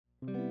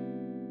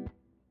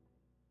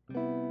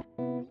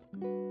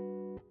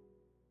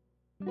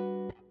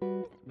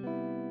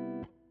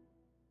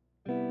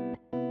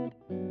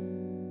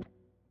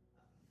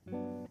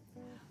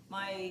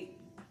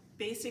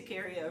basic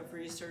area of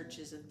research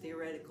is in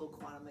theoretical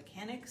quantum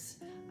mechanics.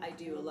 I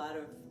do a lot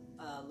of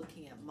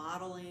looking at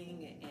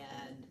modeling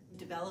and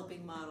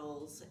developing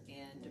models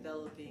and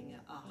developing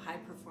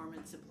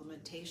high-performance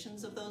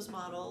implementations of those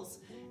models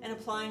and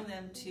applying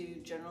them to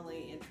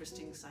generally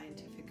interesting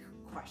scientific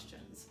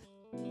questions.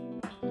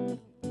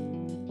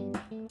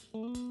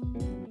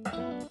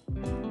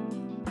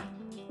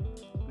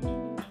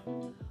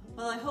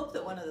 Well, I hope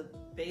that one of the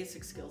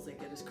basic skills they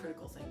get is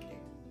critical thinking.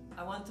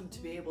 I want them to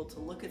be able to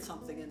look at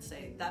something and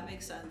say, that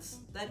makes sense,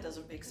 that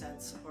doesn't make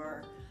sense,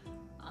 or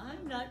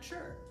I'm not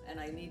sure, and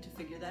I need to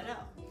figure that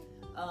out.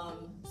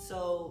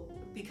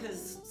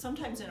 Because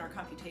sometimes in our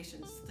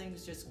computations,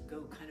 things just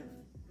go kind of,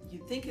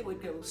 you'd think it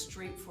would go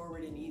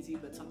straightforward and easy,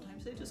 but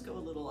sometimes they just go a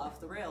little off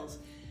the rails.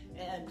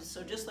 And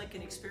so just like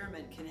an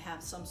experiment can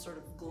have some sort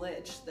of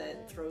glitch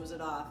that throws it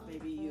off,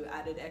 maybe you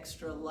added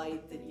extra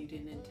light that you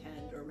didn't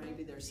intend, or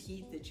maybe there's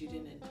heat that you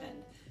didn't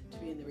intend to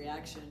be in the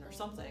reaction or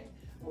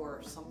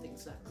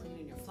something's not clean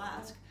in your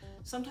flask.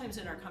 Sometimes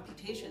in our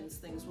computations,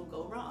 things will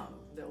go wrong.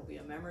 There'll be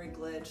a memory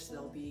glitch,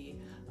 there'll be,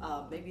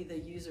 maybe the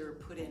user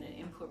put in an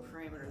input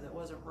parameter that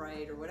wasn't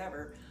right or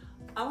whatever.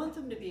 I want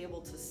them to be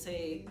able to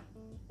say,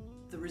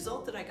 the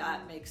result that I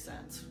got makes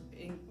sense.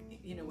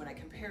 When I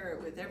compare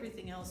it with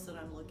everything else that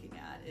I'm looking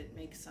at, it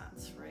makes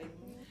sense, right?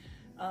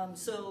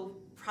 So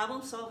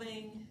problem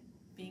solving,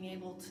 being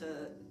able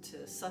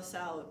to suss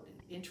out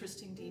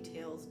interesting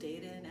details,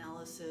 data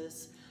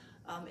analysis.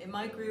 In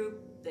my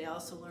group, they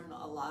also learn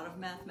a lot of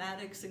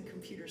mathematics and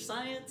computer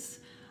science.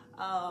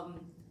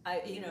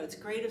 It's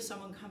great if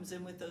someone comes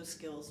in with those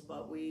skills,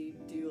 but we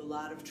do a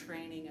lot of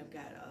training. I've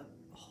got a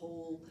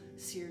whole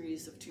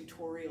series of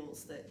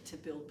tutorials to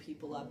build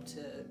people up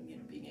to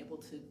being able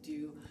to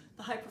do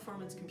the high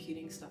performance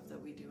computing stuff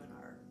that we do in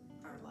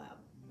our lab.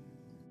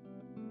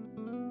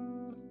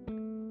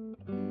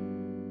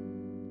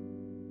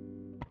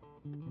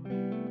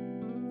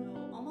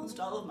 So almost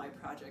all of my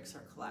projects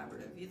are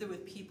collaborative, either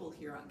with people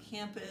here on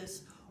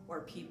campus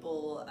or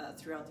people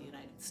throughout the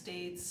United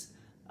States.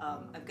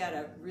 I've got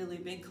a really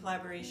big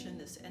collaboration,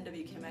 this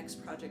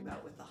NWChemX project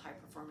out with the high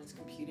performance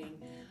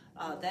computing.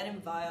 That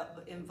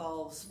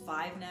involves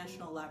 5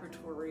 national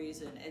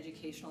laboratories and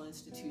educational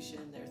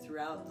institutions. They're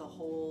throughout the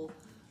whole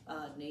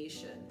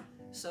nation.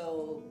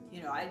 So,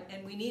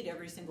 and we need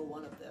every single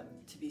one of them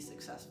to be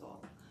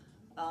successful.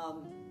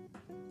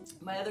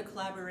 My other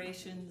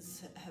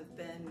collaborations have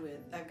been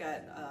with, I've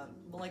got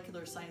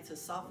Molecular Sciences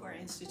Software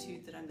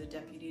Institute that I'm the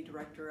deputy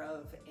director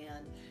of,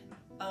 and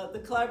the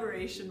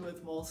collaboration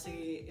with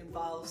MOLSI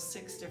involves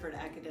 6 different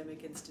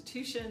academic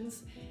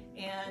institutions,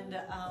 and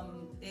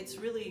it's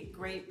really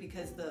great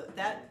because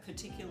that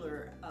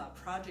particular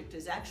project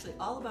is actually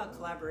all about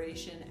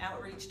collaboration,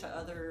 outreach to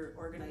other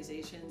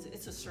organizations.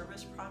 It's a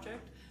service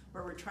project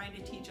where we're trying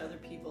to teach other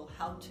people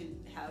how to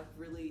have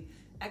really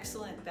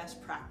excellent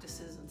best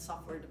practices in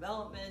software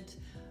development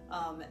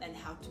and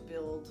how to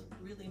build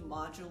really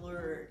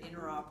modular,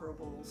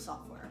 interoperable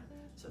software.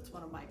 So it's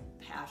one of my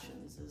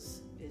passions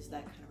is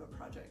that kind of a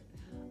project.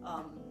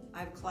 I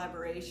have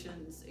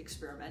collaborations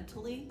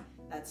experimentally.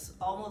 That's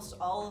almost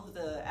all of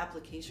the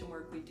application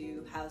work we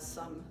do has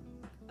some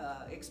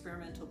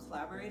experimental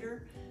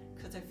collaborator,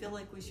 because I feel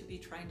like we should be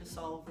trying to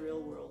solve real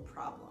world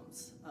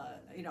problems.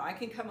 I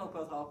can come up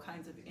with all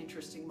kinds of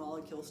interesting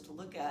molecules to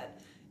look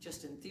at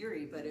just in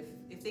theory, but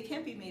if they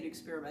can't be made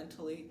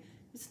experimentally,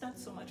 it's not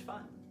so much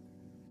fun.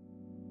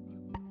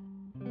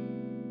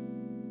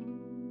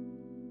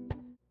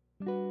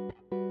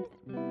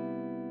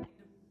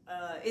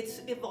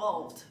 It's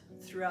evolved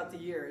throughout the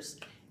years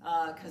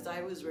because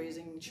I was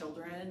raising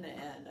children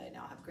and I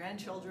now have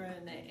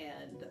grandchildren,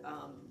 and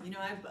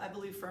I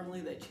believe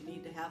firmly that you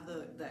need to have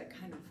that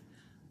kind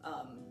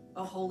of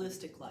a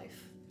holistic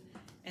life.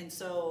 And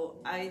so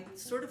I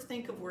sort of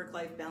think of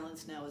work-life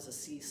balance now as a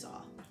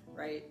seesaw,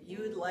 right? You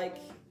would like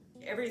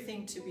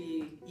everything to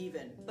be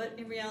even, but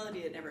in reality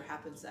it never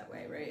happens that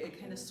way, right? It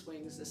kind of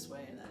swings this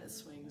way and then it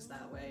swings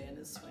that way and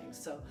it swings.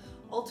 So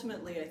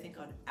ultimately I think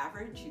on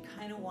average you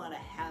kind of want to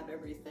have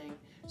everything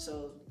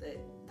so that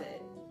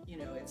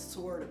it's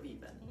sort of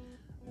even.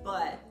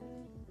 But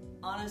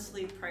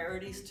honestly,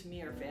 priorities to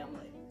me are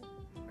family,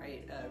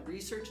 right?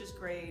 Research is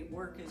great,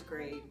 work is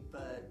great,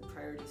 but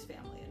priorities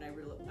family, and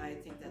I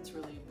think that's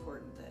really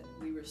important that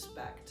we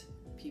respect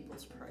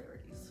people's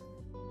priorities.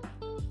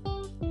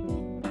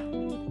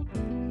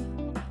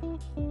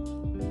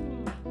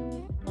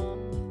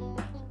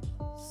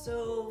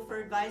 So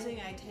for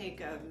advising, I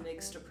take a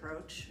mixed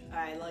approach.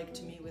 I like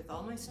to meet with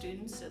all my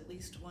students at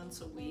least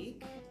once a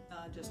week,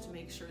 just to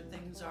make sure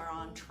things are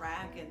on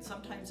track. And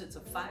sometimes it's a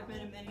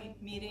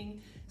 5-minute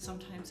meeting,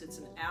 sometimes it's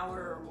an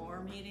hour or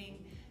more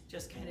meeting.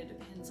 Just kind of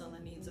depends on the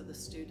needs of the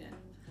student.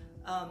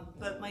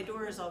 But my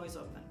door is always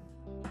open.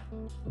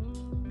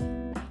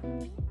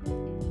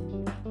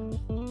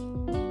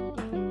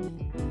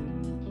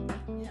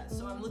 Yeah,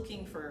 so I'm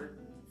looking for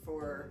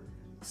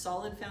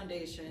solid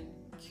foundation,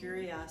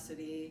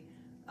 curiosity,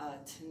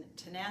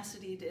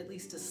 tenacity to at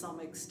least to some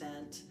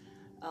extent,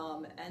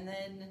 and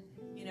then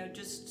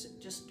just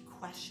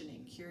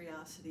questioning.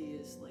 Curiosity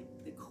is like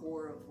the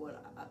core of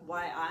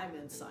why I'm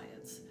in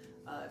science.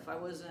 If I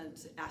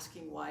wasn't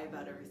asking why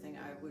about everything,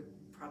 I would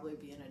probably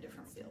be in a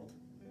different field.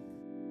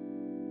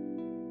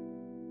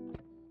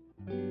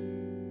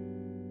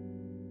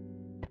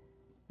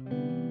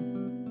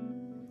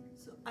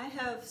 So I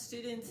have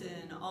students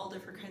in all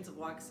different kinds of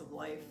walks of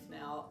life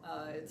now.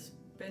 It's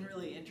been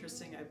really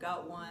interesting. I've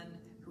got one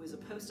who is a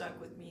postdoc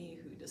with me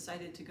who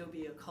decided to go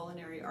be a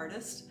culinary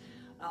artist.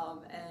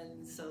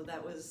 And so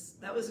that was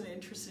an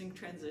interesting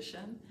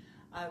transition.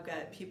 I've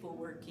got people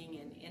working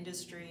in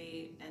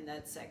industry, and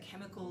that's at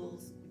chemical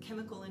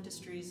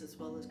industries as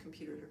well as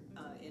computer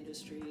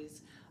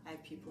industries. I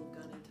have people who've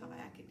gone into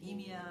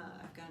academia.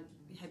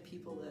 Had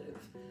people that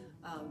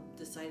have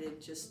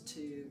decided just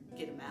to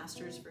get a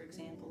master's, for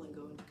example, and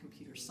go into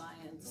computer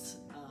science.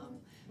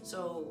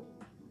 So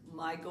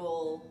my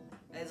goal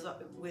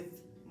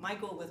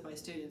with my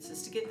students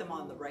is to get them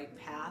on the right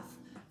path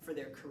for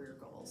their career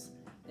goals.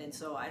 And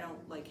so I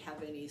don't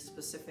have any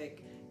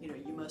specific,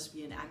 you must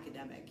be an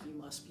academic, you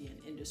must be in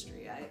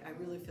industry. I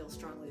really feel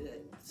strongly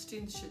that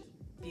students should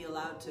be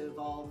allowed to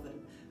evolve,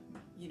 and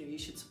you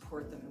should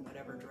support them in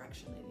whatever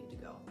direction they need to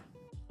go.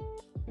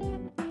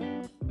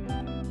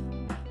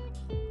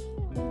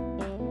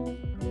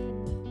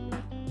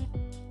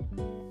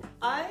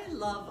 I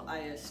love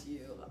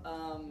ISU,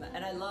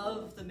 and I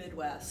love the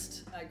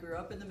Midwest. I grew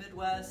up in the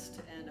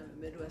Midwest, and I'm a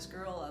Midwest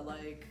girl. I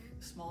like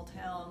small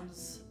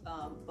towns,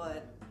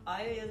 but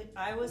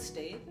Iowa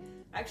State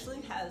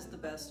actually has the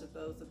best of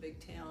both a big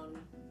town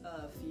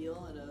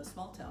feel and a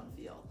small town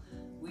feel.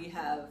 We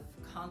have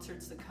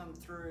concerts that come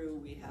through,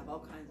 we have all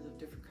kinds of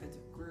different kinds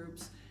of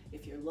groups.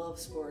 If you love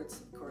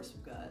sports, of course,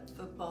 we've got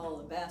football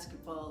and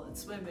basketball and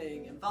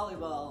swimming and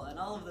volleyball and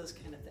all of those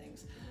kind of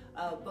things,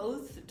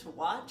 both to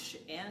watch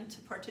and to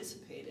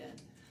participate in.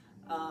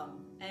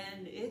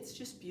 And it's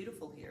just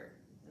beautiful here.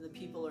 And the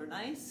people are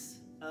nice.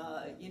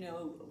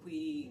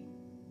 We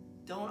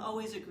don't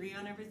always agree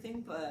on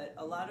everything, but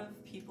a lot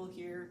of people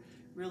here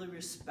really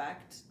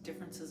respect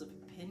differences of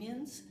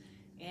opinions,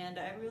 and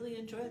I really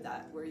enjoy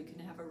that, where you can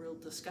have a real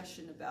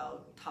discussion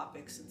about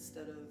topics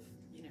instead of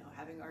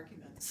having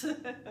arguments.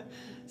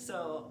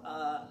 So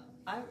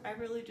I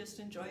really just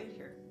enjoy it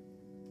here.